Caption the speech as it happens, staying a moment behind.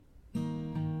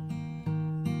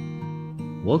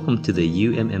Welcome to the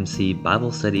UMMC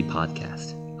Bible Study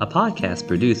Podcast, a podcast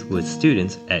produced with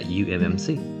students at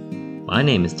UMMC. My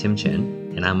name is Tim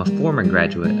Chen, and I'm a former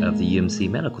graduate of the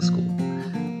UMC Medical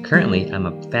School. Currently, I'm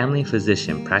a family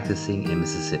physician practicing in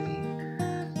Mississippi.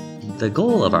 The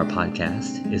goal of our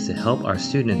podcast is to help our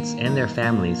students and their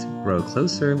families grow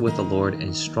closer with the Lord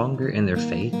and stronger in their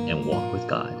faith and walk with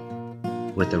God.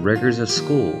 With the rigors of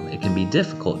school, it can be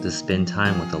difficult to spend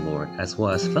time with the Lord as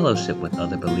well as fellowship with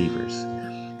other believers.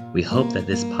 We hope that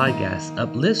this podcast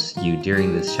uplifts you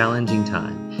during this challenging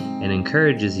time and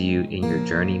encourages you in your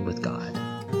journey with God.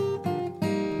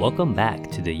 Welcome back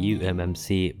to the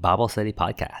UMMC Bible Study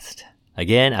Podcast.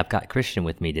 Again, I've got Christian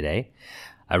with me today.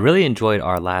 I really enjoyed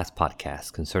our last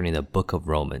podcast concerning the book of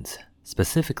Romans,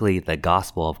 specifically the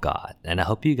gospel of God, and I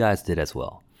hope you guys did as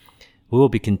well. We will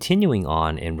be continuing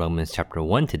on in Romans chapter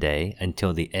 1 today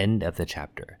until the end of the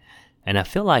chapter. And I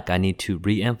feel like I need to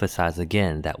re-emphasize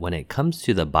again that when it comes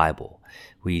to the Bible,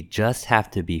 we just have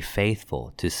to be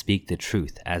faithful to speak the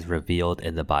truth as revealed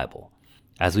in the Bible.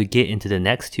 As we get into the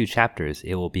next two chapters,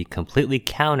 it will be completely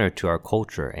counter to our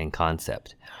culture and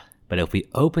concept. But if we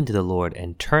open to the Lord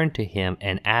and turn to Him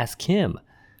and ask Him,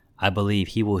 I believe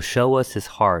He will show us His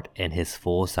heart and His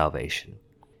full salvation.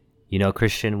 You know,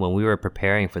 Christian, when we were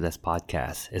preparing for this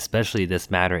podcast, especially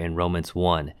this matter in Romans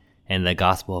 1 and the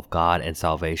gospel of God and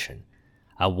salvation,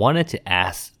 I wanted to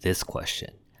ask this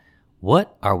question: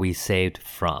 what are we saved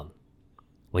from?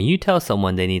 When you tell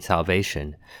someone they need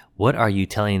salvation, what are you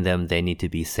telling them they need to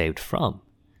be saved from?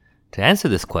 To answer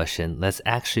this question, let's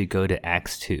actually go to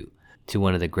Acts 2, to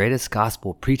one of the greatest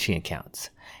gospel preaching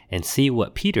accounts, and see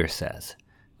what Peter says.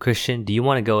 Christian, do you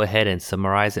want to go ahead and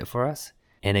summarize it for us?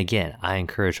 And again, I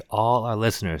encourage all our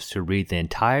listeners to read the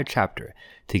entire chapter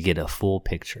to get a full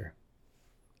picture.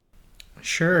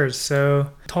 Sure.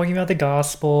 So talking about the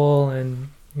gospel and,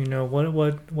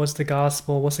 what's the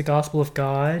gospel? What's the gospel of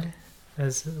God,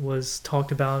 as was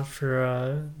talked about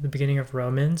for the beginning of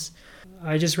Romans.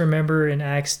 I just remember in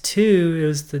Acts 2, it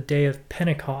was the day of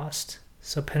Pentecost.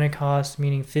 So Pentecost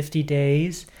meaning 50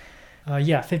 days.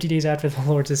 50 days after the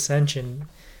Lord's ascension.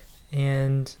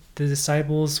 And the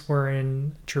disciples were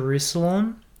in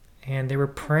Jerusalem and they were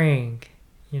praying.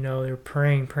 They were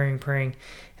praying.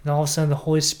 And all of a sudden the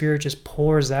Holy Spirit just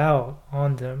pours out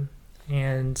on them.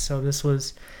 And so this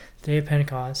was the day of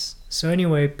Pentecost. So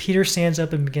anyway, Peter stands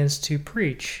up and begins to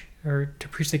preach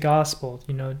the gospel,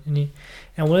 and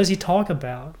what does he talk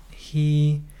about?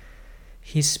 He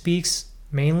speaks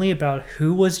mainly about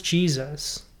who was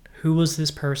Jesus, who was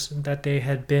this person that they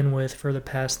had been with for the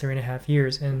past 3.5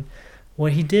 years, and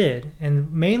what he did.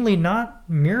 And mainly not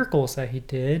miracles that he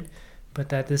did, but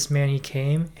that this man, he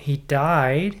came, he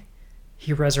died,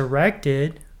 he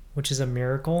resurrected, which is a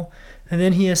miracle, and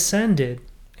then he ascended.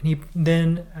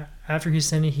 And after he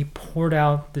ascended, he poured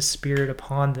out the Spirit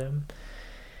upon them.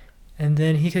 And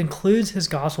then he concludes his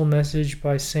gospel message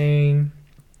by saying,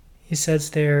 he says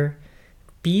there,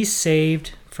 "Be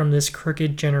saved from this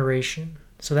crooked generation."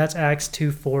 So that's Acts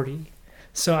 2:40.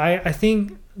 So I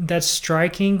think that's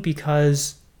striking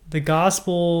because the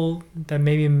gospel that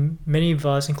maybe many of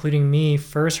us, including me,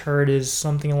 first heard is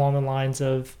something along the lines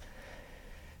of,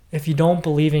 if you don't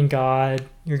believe in God,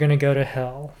 you're going to go to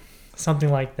hell.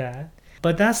 Something like that.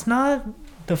 But that's not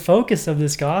the focus of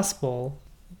this gospel.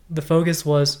 The focus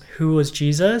was who was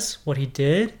Jesus, what he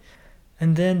did,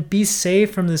 and then be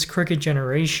saved from this crooked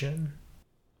generation.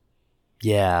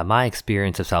 Yeah, my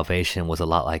experience of salvation was a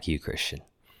lot like you, Christian.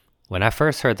 When I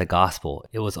first heard the gospel,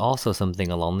 it was also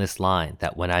something along this line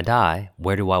that when I die,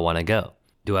 where do I want to go?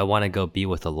 Do I want to go be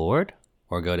with the Lord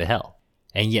or go to hell?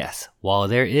 And yes, while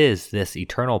there is this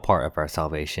eternal part of our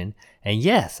salvation, and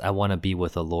yes, I want to be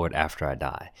with the Lord after I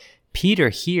die, Peter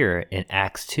here in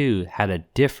Acts 2 had a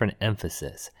different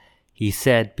emphasis. He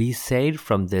said, be saved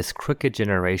from this crooked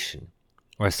generation,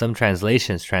 or some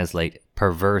translations translate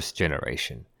perverse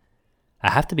generation.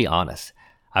 I have to be honest,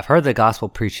 I've heard the gospel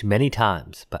preached many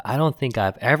times, but I don't think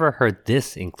I've ever heard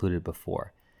this included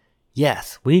before.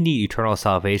 Yes, we need eternal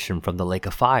salvation from the lake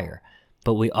of fire,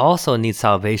 but we also need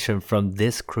salvation from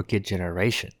this crooked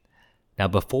generation. Now,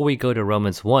 before we go to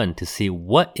Romans 1 to see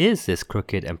what is this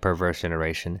crooked and perverse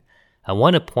generation, I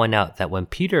want to point out that when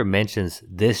Peter mentions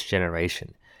this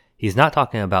generation, he's not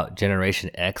talking about Generation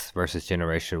X versus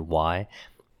Generation Y.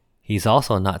 He's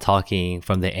also not talking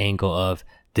from the angle of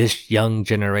this young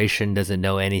generation doesn't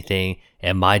know anything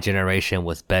and my generation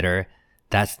was better.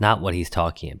 That's not what he's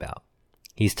talking about.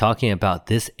 He's talking about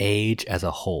this age as a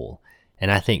whole.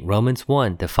 And I think Romans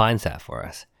 1 defines that for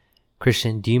us.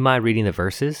 Christian, do you mind reading the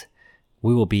verses?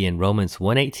 We will be in Romans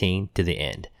 1:18 to the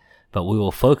end, but we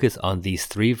will focus on these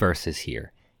three verses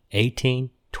here, 18,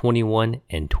 21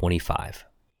 and 25.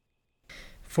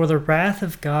 For the wrath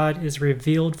of God is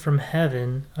revealed from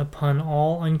heaven upon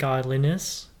all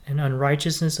ungodliness and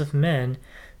unrighteousness of men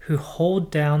who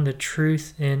hold down the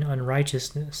truth in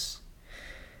unrighteousness.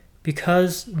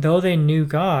 Because though they knew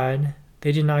God,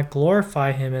 they did not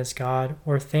glorify him as God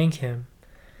or thank him,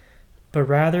 but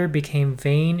rather became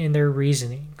vain in their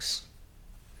reasonings.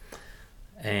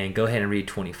 And go ahead and read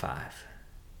 25.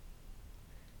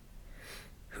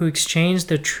 Who exchanged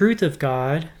the truth of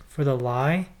God for the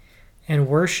lie, and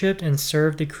worshipped and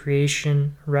served the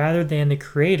creation rather than the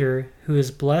Creator, who is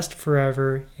blessed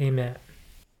forever. Amen.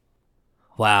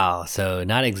 Wow, so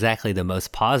not exactly the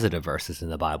most positive verses in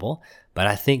the Bible, but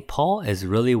I think Paul is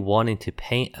really wanting to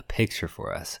paint a picture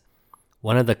for us.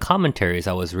 One of the commentaries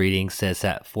I was reading says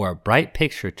that for a bright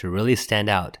picture to really stand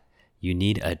out, you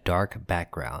need a dark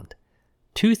background.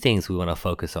 Two things we want to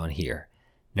focus on here.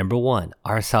 Number one,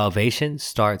 our salvation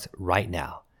starts right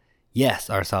now. Yes,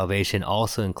 our salvation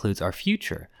also includes our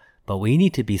future, but we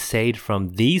need to be saved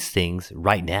from these things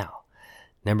right now.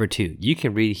 Number two, you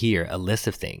can read here a list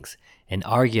of things and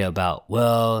argue about,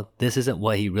 well, this isn't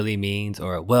what he really means,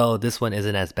 or, well, this one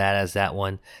isn't as bad as that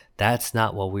one. That's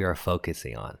not what we are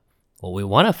focusing on. What we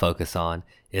want to focus on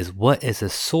is what is the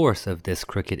source of this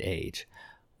crooked age?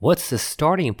 What's the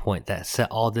starting point that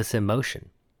set all this in motion?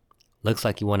 Looks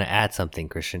like you want to add something,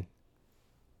 Christian.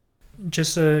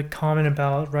 Just a comment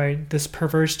about, this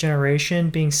perverse generation,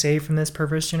 being saved from this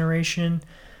perverse generation,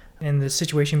 and the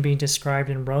situation being described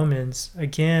in Romans.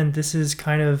 Again, this is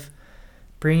kind of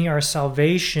bringing our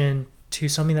salvation to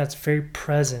something that's very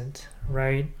present,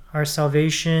 right? Our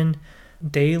salvation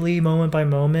daily, moment by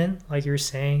moment, like you're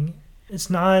saying, it's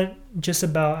not just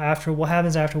about what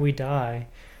happens after we die.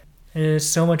 And it is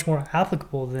so much more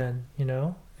applicable then,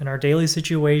 in our daily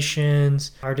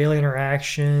situations, our daily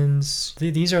interactions.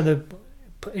 These are the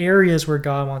areas where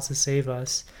God wants to save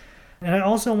us. And I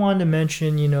also wanted to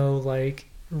mention,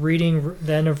 reading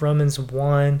the end of Romans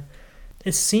 1,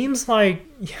 it seems like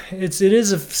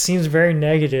seems very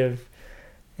negative.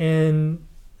 And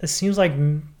it seems like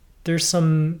there's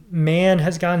some man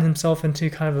has gotten himself into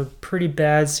kind of a pretty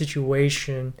bad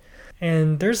situation.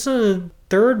 And there's a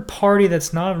third party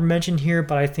that's not mentioned here,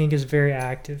 but I think is very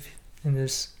active in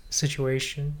this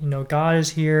situation. God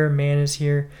is here, man is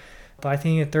here, but I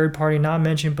think a third party not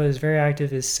mentioned but is very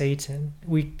active is Satan.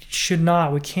 We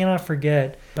cannot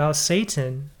forget about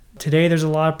Satan. Today there's a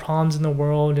lot of problems in the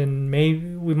world, and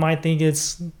maybe we might think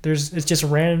it's just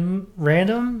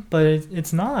random, but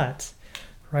it's not.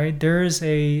 Right? There is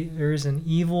an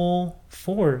evil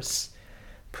force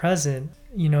present.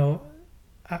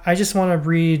 I just want to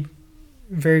read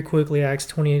very quickly Acts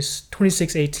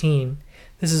 26:18.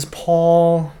 This is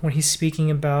Paul when he's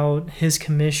speaking about his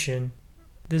commission.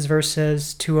 This verse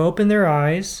says, to open their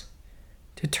eyes,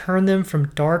 to turn them from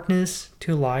darkness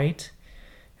to light,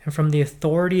 and from the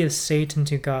authority of Satan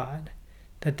to God,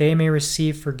 that they may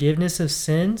receive forgiveness of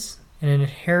sins and an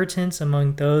inheritance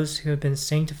among those who have been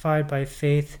sanctified by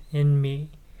faith in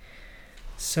me.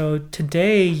 So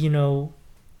today,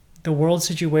 the world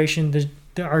situation,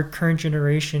 our current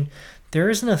generation, there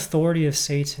is an authority of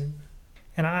Satan.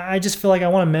 And I just feel like I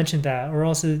want to mention that, or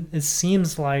else it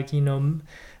seems like,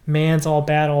 man's all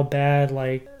bad.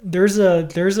 Like there's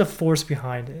a force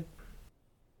behind it.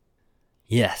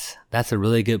 Yes, that's a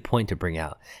really good point to bring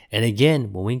out. And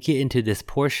again, when we get into this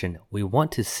portion, we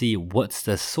want to see what's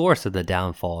the source of the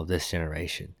downfall of this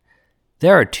generation.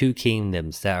 There are two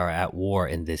kingdoms that are at war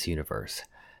in this universe,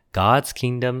 God's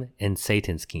kingdom and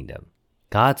Satan's kingdom.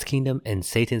 God's kingdom and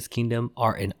Satan's kingdom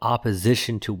are in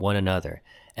opposition to one another,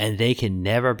 and they can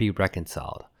never be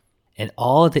reconciled. And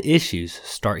all of the issues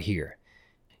start here.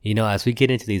 As we get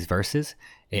into these verses,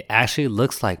 it actually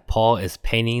looks like Paul is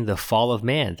painting the fall of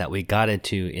man that we got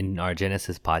into in our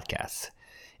Genesis podcasts.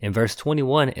 In verse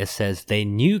 21, it says, they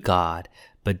knew God,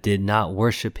 but did not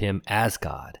worship him as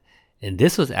God. And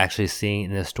this was actually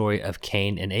seen in the story of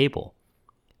Cain and Abel.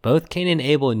 Both Cain and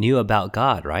Abel knew about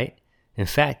God, right? In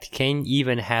fact, Cain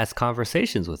even has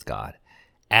conversations with God.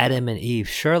 Adam and Eve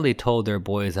surely told their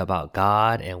boys about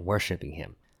God and worshiping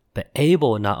him. But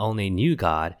Abel not only knew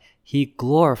God, he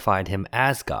glorified him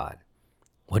as God.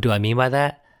 What do I mean by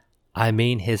that? I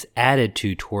mean his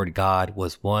attitude toward God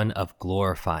was one of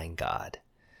glorifying God.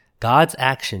 God's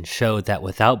action showed that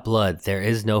without blood there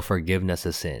is no forgiveness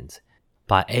of sins.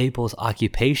 By Abel's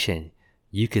occupation,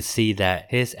 you could see that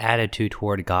his attitude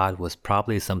toward God was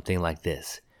probably something like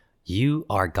this. You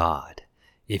are God.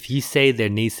 If you say there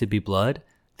needs to be blood,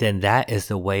 then that is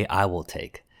the way I will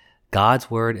take. God's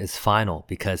word is final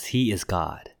because he is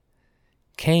God.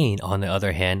 Cain, on the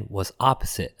other hand, was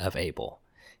opposite of Abel.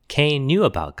 Cain knew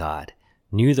about God,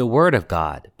 knew the word of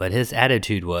God, but his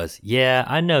attitude was, yeah,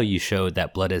 I know you showed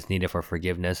that blood is needed for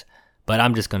forgiveness, but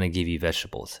I'm just going to give you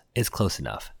vegetables. It's close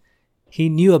enough. He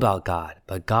knew about God,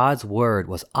 but God's word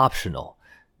was optional.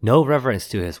 No reverence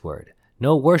to his word.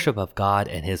 No worship of God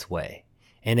and his way.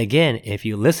 And again, if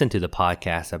you listen to the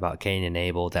podcast about Cain and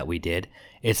Abel that we did,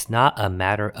 it's not a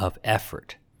matter of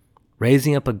effort.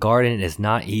 Raising up a garden is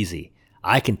not easy.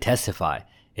 I can testify.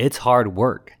 It's hard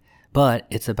work. But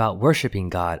it's about worshiping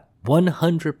God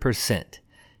 100%.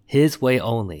 His way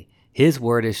only. His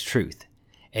word is truth.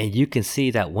 And you can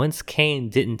see that once Cain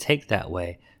didn't take that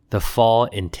way, the fall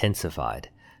intensified.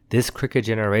 This crooked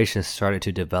generation started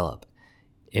to develop.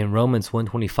 In Romans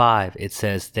 1:25, it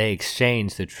says they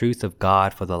exchanged the truth of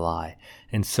God for the lie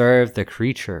and served the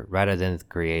creature rather than the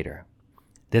creator.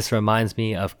 This reminds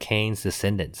me of Cain's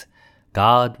descendants.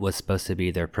 God was supposed to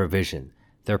be their provision,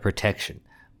 their protection,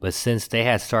 but since they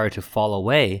had started to fall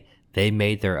away, they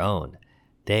made their own.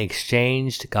 They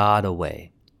exchanged God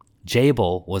away.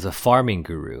 Jabal was a farming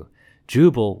guru,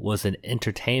 Jubal was an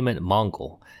entertainment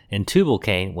Mongol, and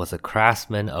Tubal-Cain was a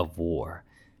craftsman of war.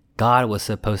 God was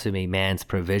supposed to be man's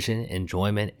provision,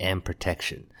 enjoyment, and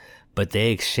protection, but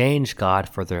they exchanged God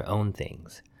for their own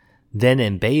things. Then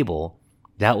in Babel,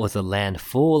 that was a land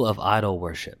full of idol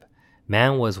worship.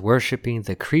 Man was worshiping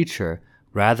the creature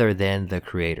rather than the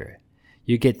creator.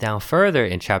 You get down further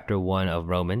in chapter 1 of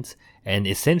Romans, and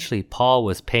essentially Paul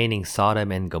was painting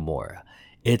Sodom and Gomorrah.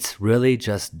 It's really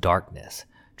just darkness.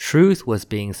 Truth was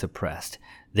being suppressed.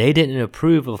 They didn't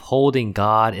approve of holding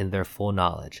God in their full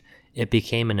knowledge. It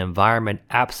became an environment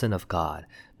absent of God,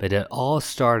 but it all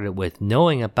started with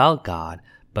knowing about God,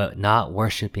 but not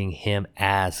worshiping him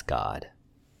as God.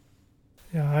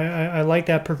 Yeah, I like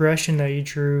that progression that you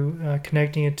drew,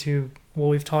 connecting it to what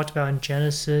we've talked about in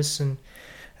Genesis, and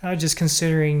just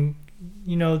considering,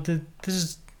 this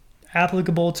is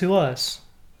applicable to us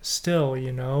still.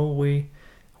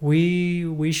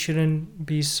 We shouldn't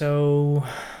be so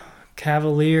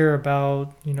cavalier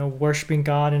about worshiping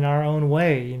God in our own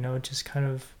way, just kind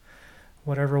of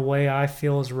whatever way I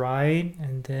feel is right,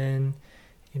 and then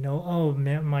oh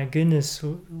man, my goodness,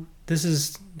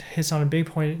 this hits on a big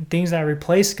point, things that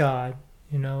replace God,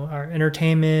 our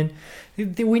entertainment.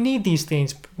 We need these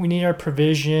things. We need our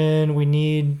provision, we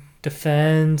need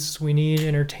defense, we need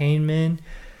entertainment,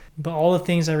 but all the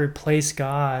things that replace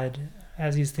God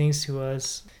as these things to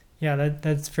us, yeah,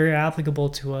 that's very applicable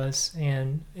to us.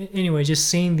 And anyway, just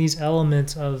seeing these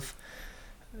elements of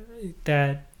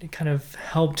that kind of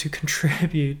help to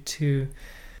contribute to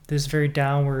this very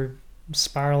downward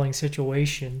spiraling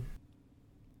situation.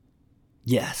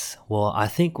 Yes, well, I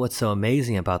think what's so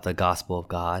amazing about the gospel of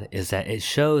God is that it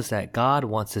shows that God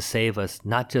wants to save us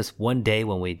not just one day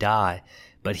when we die,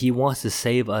 but he wants to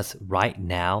save us right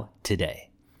now,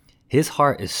 today. His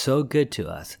heart is so good to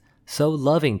us, so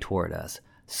loving toward us,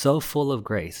 so full of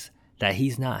grace, that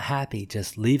he's not happy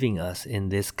just leaving us in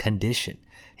this condition.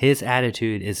 His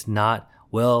attitude is not,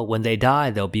 well, when they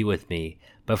die, they'll be with me,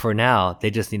 but for now, they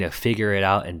just need to figure it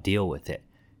out and deal with it.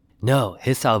 No,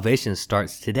 his salvation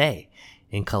starts today.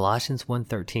 In Colossians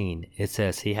 1:13, it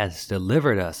says he has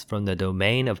delivered us from the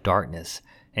domain of darkness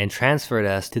and transferred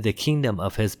us to the kingdom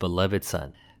of his beloved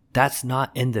Son. That's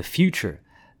not in the future.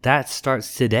 That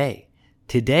starts today.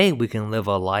 Today we can live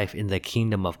a life in the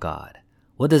kingdom of God.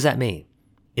 What does that mean?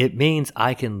 It means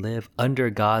I can live under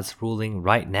God's ruling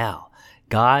right now.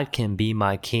 God can be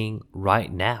my king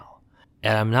right now.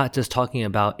 And I'm not just talking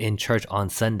about in church on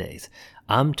Sundays.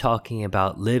 I'm talking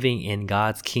about living in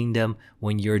God's kingdom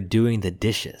when you're doing the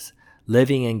dishes,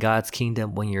 living in God's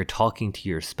kingdom when you're talking to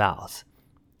your spouse.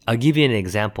 I'll give you an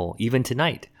example, even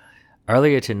tonight.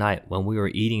 Earlier tonight, when we were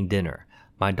eating dinner,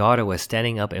 my daughter was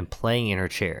standing up and playing in her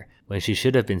chair when she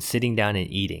should have been sitting down and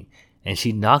eating, and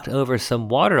she knocked over some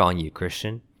water on you,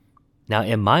 Christian. Now,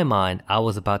 in my mind, I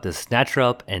was about to snatch her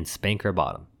up and spank her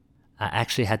bottom. I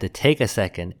actually had to take a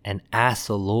second and ask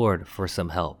the Lord for some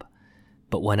help.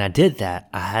 But when I did that,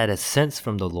 I had a sense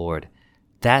from the Lord,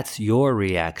 that's your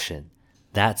reaction.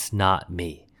 That's not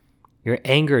me. Your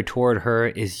anger toward her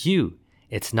is you.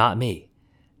 It's not me.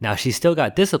 Now, she still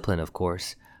got discipline, of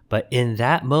course, but in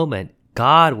that moment,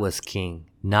 God was king,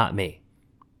 not me.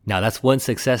 Now, that's one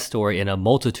success story in a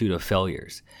multitude of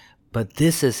failures. But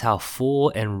this is how full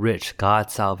and rich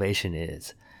God's salvation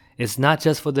is. It's not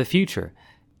just for the future,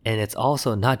 and it's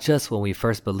also not just when we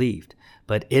first believed,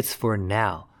 but it's for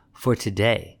now, for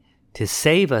today, to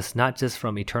save us not just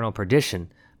from eternal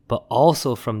perdition, but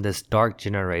also from this dark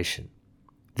generation.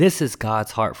 This is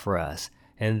God's heart for us,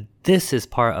 and this is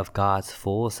part of God's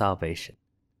full salvation.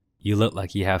 You look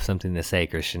like you have something to say,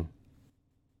 Christian.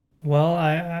 Well,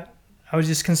 I was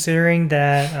just considering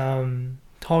that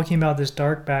talking about this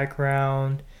dark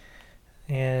background,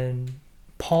 and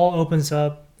Paul opens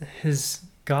up his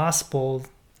gospel,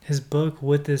 his book,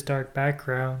 with this dark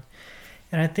background.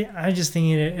 And I just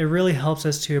think it really helps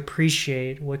us to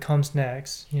appreciate what comes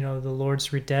next, the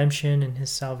Lord's redemption and his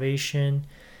salvation.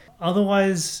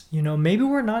 Otherwise, maybe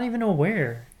we're not even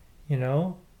aware,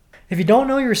 If you don't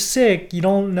know you're sick, you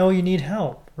don't know you need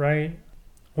help, right?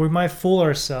 We might fool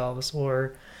ourselves,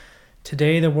 or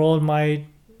today the world might,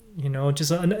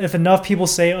 just if enough people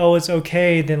say, oh, it's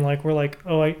okay, then we're like,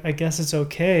 oh, I guess it's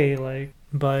okay.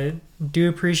 But do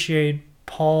appreciate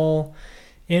Paul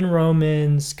in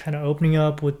Romans kind of opening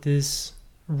up with this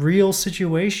real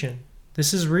situation.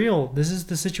 This is real. This is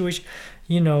the situation.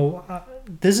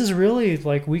 This is really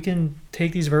we can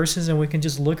take these verses and we can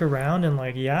just look around and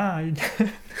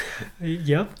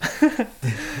yep.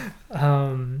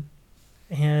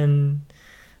 And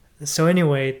so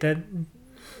anyway,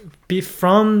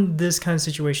 from this kind of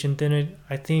situation, then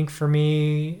I think for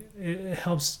me, it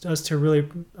helps us to really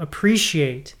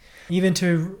appreciate, even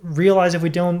to realize if we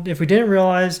didn't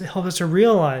realize, it helps us to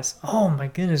realize, oh my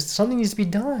goodness, something needs to be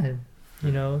done.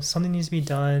 Something needs to be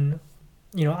done.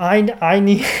 I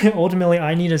need, ultimately,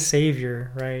 I need a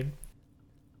savior, right?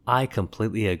 I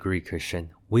completely agree,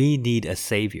 Christian. We need a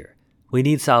savior. We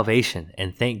need salvation,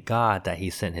 and thank God that he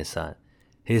sent his son.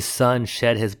 His son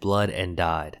shed his blood and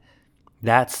died.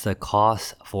 That's the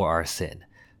cost for our sin.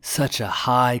 Such a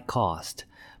high cost.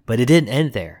 But it didn't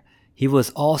end there. He was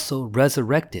also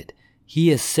resurrected.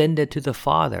 He ascended to the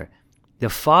Father. The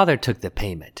Father took the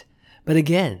payment. But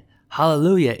again,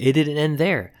 hallelujah, it didn't end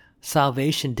there.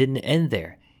 Salvation didn't end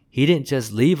there. He didn't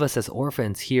just leave us as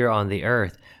orphans here on the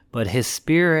earth, but his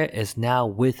Spirit is now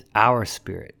with our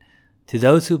spirit. To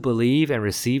those who believe and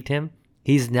received him,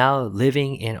 he's now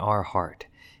living in our heart.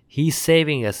 He's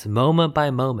saving us moment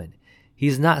by moment.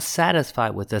 He's not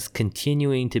satisfied with us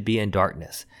continuing to be in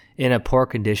darkness, in a poor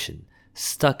condition,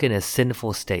 stuck in a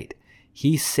sinful state.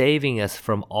 He's saving us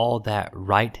from all that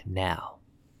right now.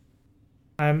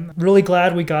 I'm really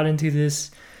glad we got into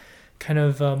this kind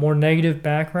of more negative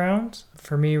background.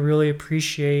 For me, really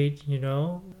appreciate,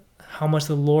 how much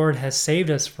the Lord has saved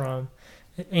us from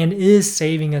and is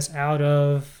saving us out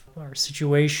of our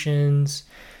situations,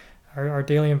 our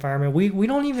daily environment. We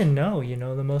don't even know,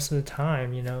 the most of the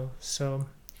time, So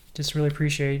just really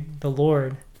appreciate the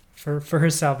Lord for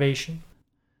his salvation.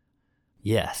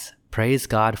 Yes, praise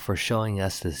God for showing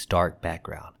us this dark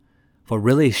background, for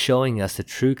really showing us the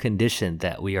true condition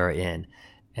that we are in.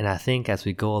 And I think as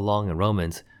we go along in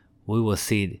Romans, we will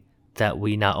see that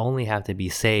we not only have to be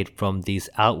saved from these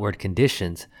outward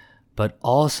conditions, but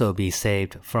also be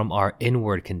saved from our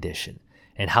inward condition,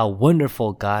 and how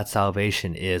wonderful God's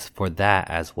salvation is for that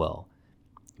as well.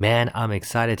 Man, I'm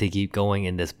excited to keep going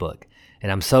in this book,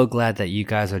 and I'm so glad that you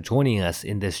guys are joining us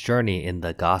in this journey in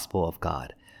the gospel of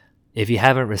God. If you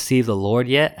haven't received the Lord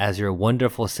yet as your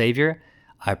wonderful Savior,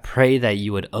 I pray that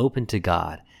you would open to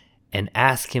God and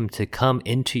ask him to come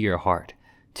into your heart,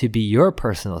 to be your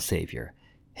personal Savior.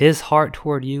 His heart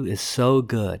toward you is so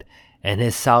good, and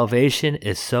his salvation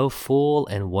is so full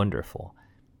and wonderful.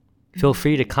 Feel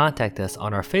free to contact us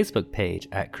on our Facebook page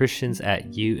at Christians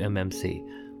at UMMC.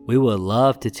 We would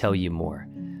love to tell you more.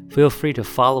 Feel free to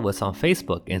follow us on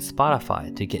Facebook and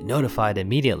Spotify to get notified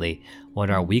immediately when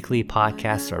our weekly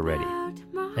podcasts are ready.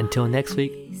 Until next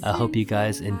week, I hope you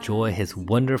guys enjoy his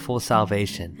wonderful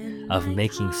salvation of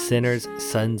making sinners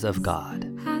sons of God.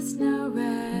 Has no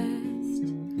rest.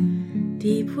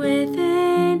 Deep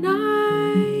within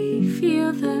I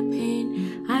feel the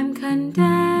pain. I'm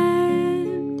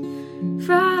condemned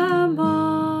from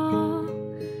all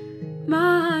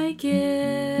my guilty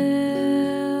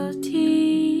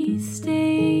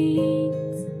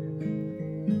stains.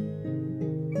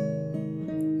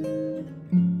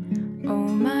 Oh,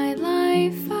 my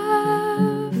life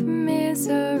of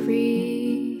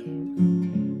misery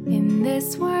in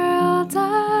this world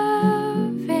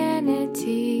of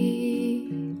vanity.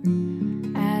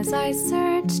 As I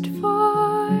searched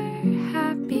for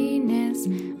happiness,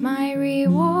 my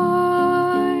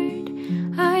reward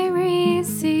I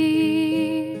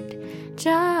received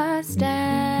just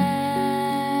emptiness.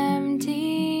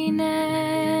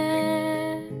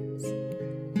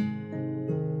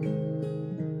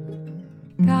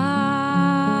 God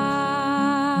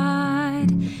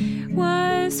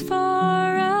was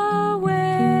far away.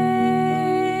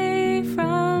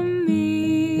 From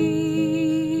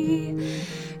me,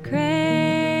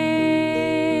 grace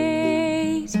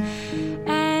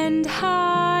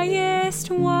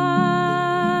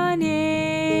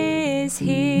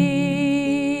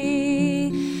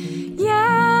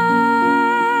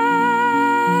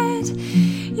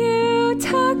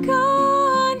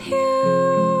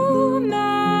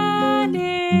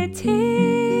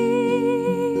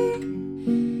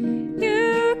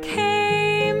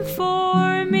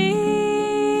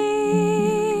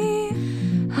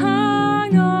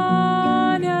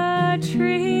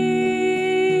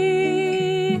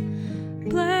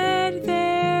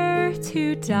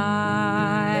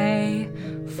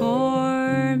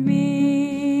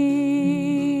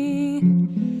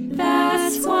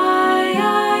That's why